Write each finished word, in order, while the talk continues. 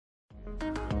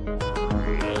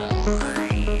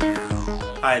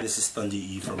Hi, this is Thunder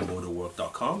E from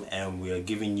Booredatwork.com, and we are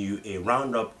giving you a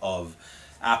roundup of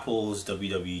Apple's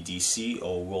WWDC,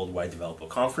 or Worldwide Developer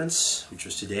Conference, which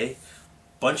was today.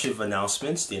 Bunch of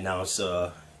announcements. They announced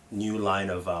a new line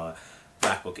of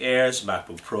MacBook Airs,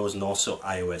 MacBook Pros, and also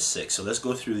iOS6. So let's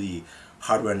go through the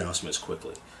hardware announcements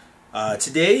quickly.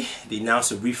 Today, they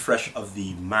announced a refresh of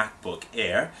the MacBook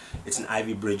Air. It's an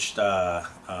Ivy Bridged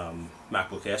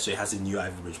MacBook Air, so it has a new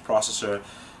Ivy Bridge processor.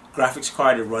 Graphics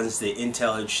card, it runs the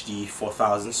Intel HD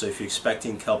 4000, so if you're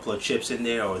expecting Kepler chips in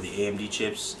there or the AMD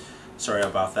chips, sorry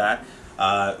about that.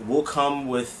 Will come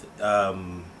with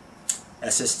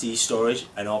SSD storage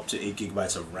and up to 8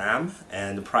 GB of RAM,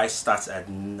 and the price starts at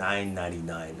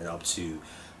 $999 and up to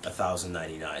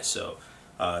 $1,099. So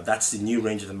that's the new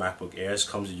range of the MacBook Airs.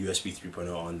 Comes with USB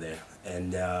 3.0 on there,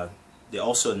 and they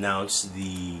also announced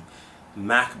the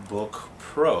MacBook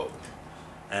Pro.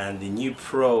 And the new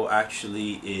Pro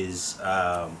actually is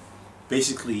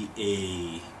basically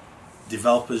a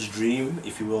developer's dream,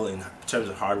 if you will, in terms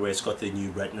of hardware. It's got the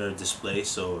new Retina display,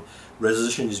 so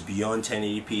resolution is beyond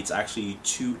 1080p. It's actually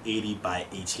 280 by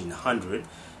 1800.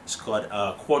 It's got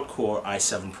a quad-core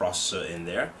i7 processor in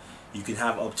there. You can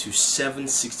have up to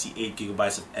 768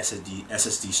 gigabytes of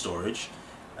SSD storage,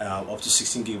 up to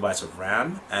 16 gigabytes of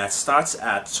RAM. It starts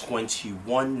at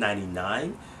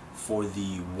 $2199. For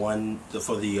the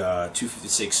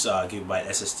 256 gigabyte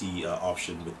SSD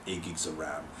option with 8 gigs of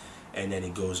RAM, and then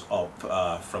it goes up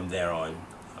from there on.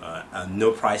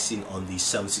 No pricing on the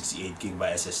 768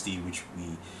 gigabyte SSD, which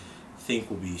we think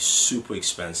will be super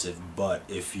expensive, but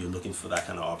if you're looking for that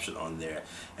kind of option on there,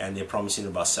 and they're promising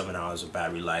about 7 hours of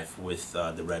battery life with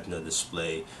the Retina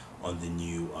display on the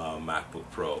new MacBook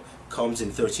Pro. Comes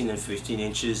in 13 and 15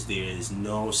 inches. There is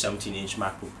no 17-inch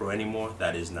MacBook Pro anymore.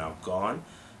 That is now gone.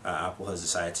 Apple has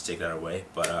decided to take that away,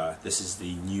 but this is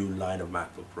the new line of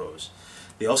MacBook Pros.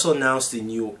 They also announced the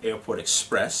new AirPort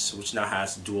Express, which now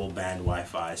has dual band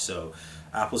Wi-Fi. So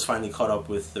Apple's finally caught up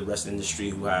with the rest of the industry,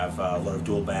 who have a lot of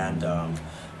dual band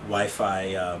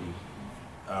Wi-Fi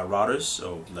routers.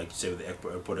 So like you say with the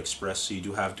AirPort Express, so you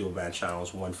do have dual band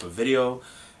channels, one for video,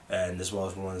 and as well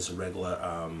as one is a regular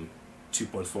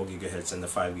 2.4 gigahertz and the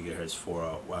 5 gigahertz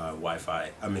for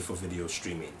Wi-Fi. I mean for video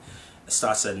streaming. It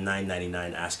starts at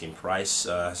 $999 asking price.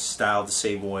 Styled the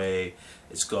same way.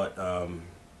 It's got a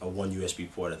one USB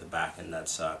port at the back, and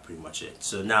that's pretty much it.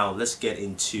 So now let's get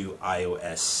into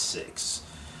iOS 6.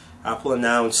 Apple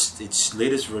announced its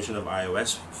latest version of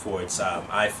iOS for its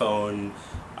iPhone,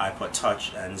 iPod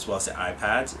Touch, and as well as the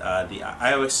iPad. The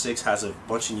iOS 6 has a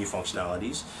bunch of new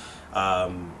functionalities,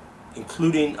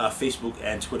 including Facebook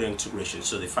and Twitter integration.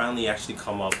 So they finally actually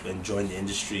come up and join the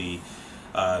industry,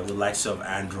 the likes of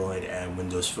Android and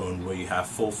Windows Phone, where you have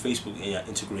full Facebook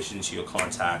integration into your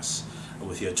contacts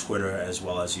with your Twitter as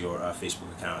well as your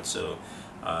Facebook account. So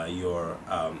your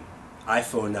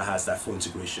iPhone now has that full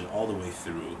integration all the way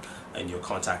through, and your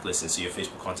contact list, and so your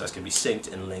Facebook contacts can be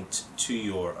synced and linked to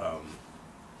your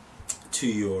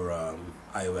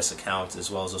iOS account, as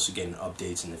well as also getting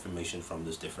updates and information from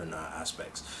those different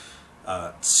aspects.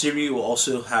 Siri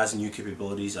also has new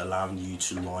capabilities, allowing you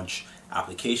to launch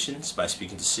applications by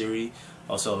speaking to Siri,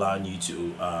 also allowing you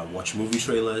to watch movie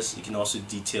trailers. You can also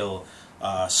detail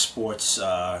sports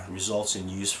results and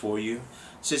news for you.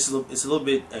 So it's a little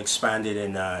bit expanded,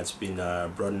 and it's been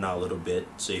broadened out a little bit.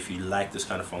 So if you like this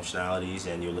kind of functionalities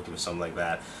and you're looking for something like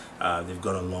that, they've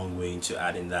gone a long way into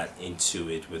adding that into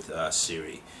it with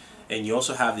Siri. And you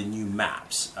also have the new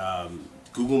Maps.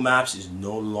 Google Maps is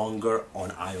no longer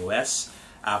on iOS.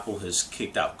 Apple has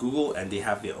kicked out Google, and they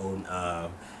have their own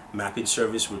mapping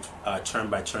service with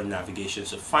turn-by-turn navigation.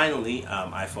 So finally,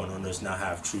 iPhone owners now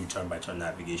have true turn-by-turn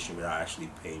navigation without actually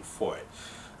paying for it.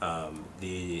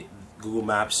 The Google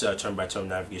Maps turn-by-turn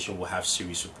navigation will have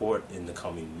Siri support in the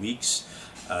coming weeks.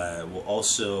 Will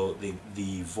also the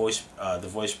voice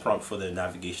prompt for the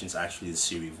navigation is actually the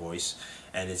Siri voice,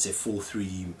 and it's a full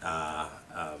 3D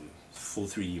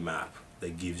map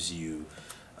that gives you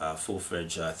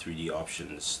full-fledged 3D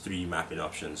options, 3D mapping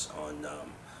options on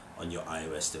your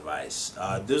iOS device.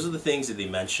 Those are the things that they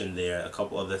mentioned there. A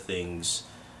couple other things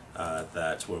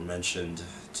that were mentioned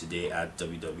today at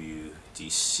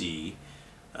WWDC.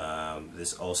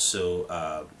 There's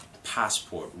also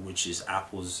Passport, which is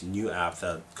Apple's new app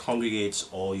that congregates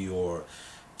all your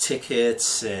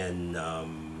tickets and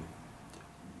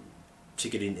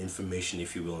ticketing information,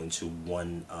 if you will, into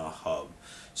one hub.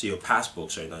 So your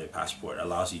Passport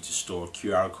allows you to store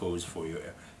QR codes for your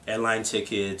airline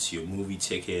tickets, your movie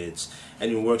tickets,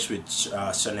 and it works with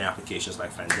certain applications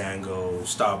like Fandango,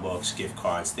 Starbucks, gift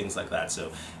cards, things like that.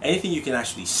 So anything you can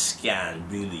actually scan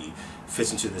really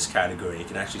fits into this category. You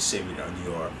can actually save it on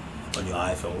your on your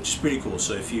iPhone, which is pretty cool.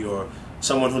 So if you're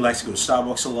someone who likes to go to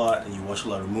Starbucks a lot and you watch a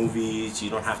lot of movies, you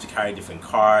don't have to carry different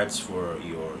cards for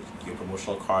your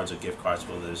promotional cards or gift cards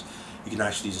for those. You can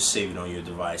actually just save it on your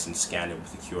device and scan it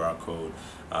with the QR code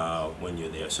when you're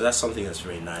there. So that's something that's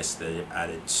very nice that they've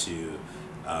added to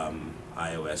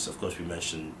iOS. Of course, we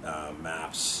mentioned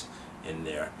maps in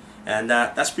there, and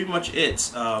that's pretty much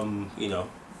it. You know,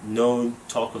 no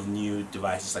talk of new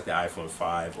devices like the iPhone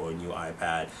 5 or a new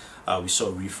iPad. We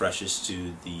saw refreshes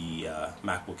to the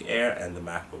MacBook Air and the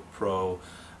MacBook Pro.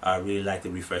 I really like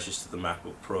the refreshes to the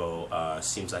MacBook Pro.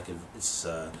 Seems like it's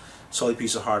a solid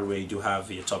piece of hardware. You do have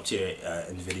your top tier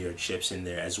NVIDIA chips in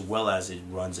there, as well as it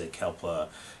runs a Kepler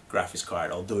graphics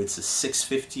card. Although it's a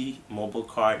 650 mobile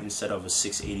card instead of a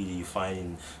 680 that you find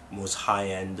in most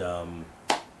high-end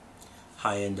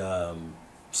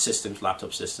systems,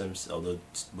 laptop systems.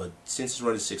 But since it's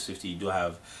running 650, you do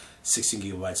have 16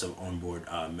 gigabytes of onboard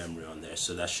memory on there,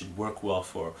 so that should work well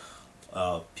for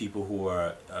people who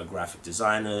are graphic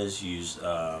designers, use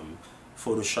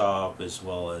Photoshop as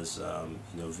well as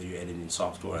you know, video editing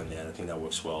software, and I think that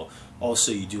works well.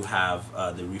 Also, you do have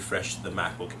the refresh to the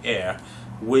MacBook Air,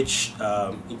 which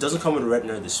it doesn't come with a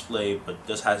Retina display, but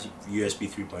does has USB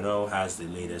 3.0, has the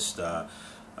latest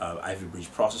Ivy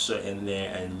Bridge processor in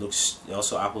there, and looks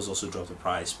also Apple's also dropped the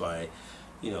price by,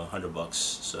 you know, $100,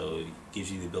 so it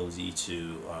gives you the ability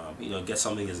to you know, get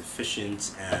something as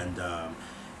efficient and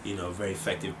you know, very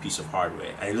effective piece of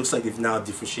hardware. And it looks like they've now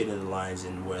differentiated the lines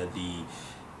in where the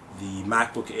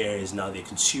MacBook Air is now the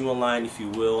consumer line, if you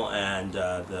will, and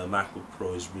the MacBook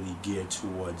Pro is really geared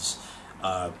towards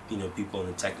you know, people in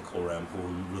the technical realm who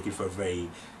are looking for a very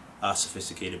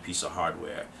sophisticated piece of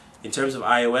hardware. In terms of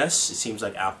iOS, it seems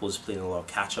like Apple is playing a lot of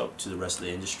catch up to the rest of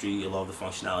the industry. A lot of the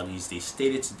functionalities they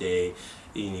stated today,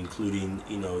 including,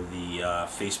 you know, the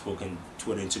Facebook and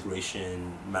Twitter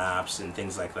integration, maps, and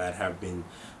things like that, have been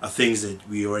things that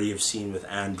we already have seen with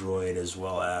Android, as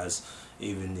well as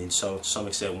even in some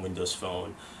extent Windows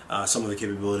Phone. Some of the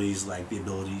capabilities, like the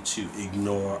ability to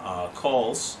ignore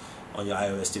calls on your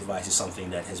iOS device, is something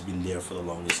that has been there for the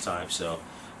longest time. So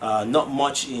not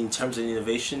much in terms of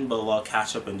innovation, but a lot of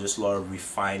catch up and just a lot of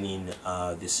refining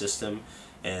the system.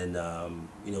 And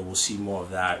you know, we'll see more of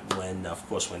that when, of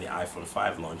course, when the iPhone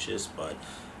 5 launches. But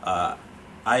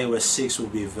iOS 6 will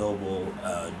be available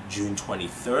June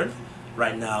 23rd.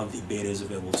 Right now, the beta is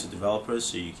available to developers,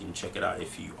 so you can check it out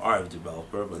if you are a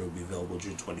developer. But it will be available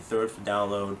June 23rd for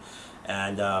download.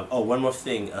 And oh, one more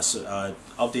thing: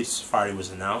 Update to Safari was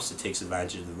announced. It takes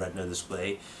advantage of the Retina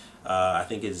display. I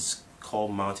think it's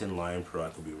called Mountain Lion Pro. I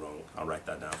could be wrong. I'll write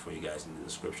that down for you guys in the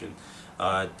description.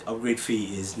 Upgrade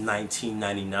fee is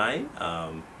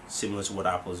 $19.99, similar to what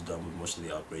Apple has done with most of the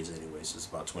upgrades anyway, so it's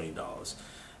about $20.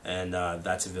 And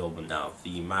that's available now.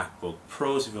 The MacBook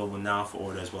Pro is available now for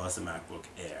order, as well as the MacBook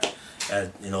Air,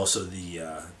 and also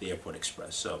the Airport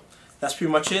Express. So that's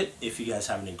pretty much it. If you guys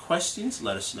have any questions,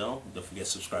 let us know. Don't forget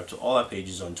to subscribe to all our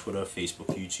pages on Twitter, Facebook,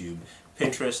 YouTube,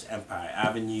 Pinterest, Empire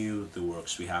Avenue, the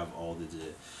works. We have all the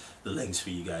links for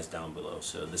you guys down below.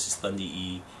 So this is Thunder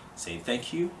E saying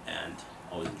thank you, and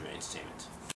always enjoy entertainment.